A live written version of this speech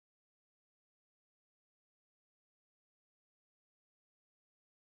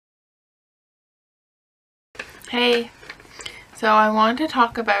Hey, so I want to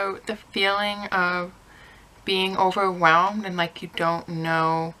talk about the feeling of being overwhelmed and like you don't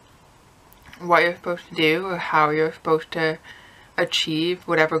know what you're supposed to do or how you're supposed to achieve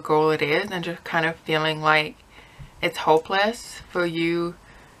whatever goal it is, and just kind of feeling like it's hopeless for you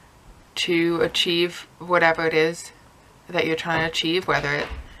to achieve whatever it is that you're trying to achieve, whether it's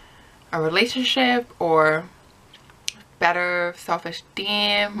a relationship or better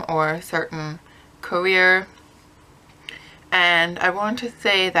self-esteem or a certain career. And I want to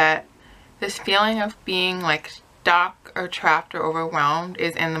say that this feeling of being like stuck or trapped or overwhelmed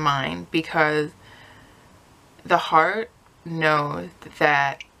is in the mind, because the heart knows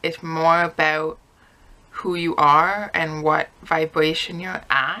that it's more about who you are and what vibration you're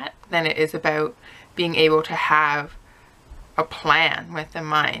at than it is about being able to have a plan with the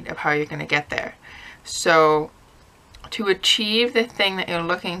mind of how you're going to get there. So to achieve the thing that you're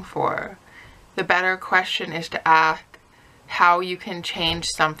looking for, the better question is to ask how you can change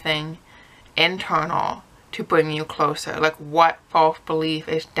something internal to bring you closer. Like, what false belief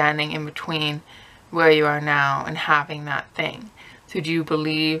is standing in between where you are now and having that thing? So do you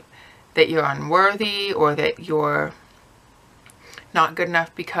believe that you're unworthy, or that you're not good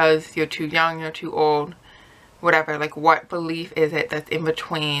enough because you're too young, you're too old, whatever? Like, what belief is it that's in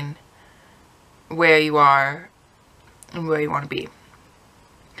between where you are and where you want to be?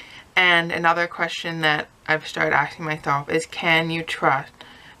 And another question that I've started asking myself is, can you trust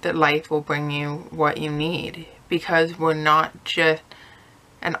that life will bring you what you need? Because we're not just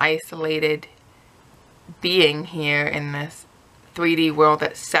an isolated being here in this 3D world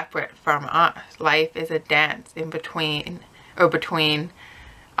that's separate from us. Life is a dance in between, or between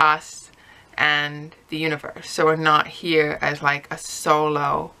us and the universe. So we're not here as like a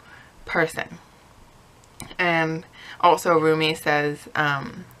solo person. And also Rumi says,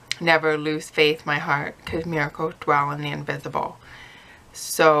 never lose faith, my heart, because miracles dwell in the invisible.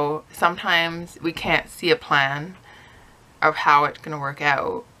 So sometimes we can't see a plan of how it's going to work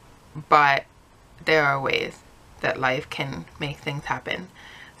out, but there are ways that life can make things happen.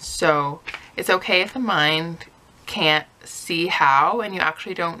 So it's okay if the mind can't see how, and you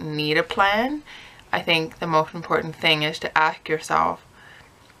actually don't need a plan. I think the most important thing is to ask yourself,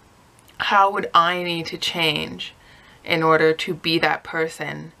 how would I need to change in order to be that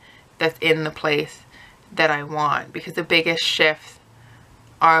person that's in the place that I want? Because the biggest shifts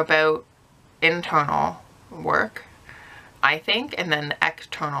are about internal work, I think, and then the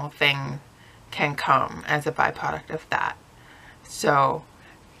external thing can come as a byproduct of that. So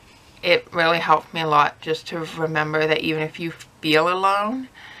it really helped me a lot just to remember that even if you feel alone,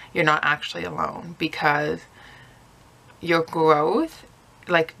 you're not actually alone, because your growth,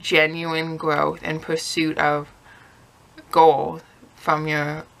 like genuine growth and pursuit of goals from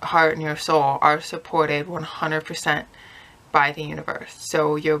your heart and your soul, are supported 100% by the universe.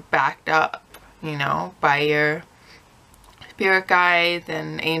 So you're backed up, you know, by your spirit guides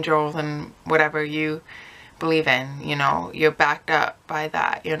and angels and whatever you believe in. You know, you're backed up by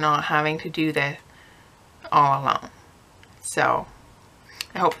that. You're not having to do this all alone. So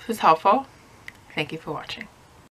I hope this was helpful. Thank you for watching.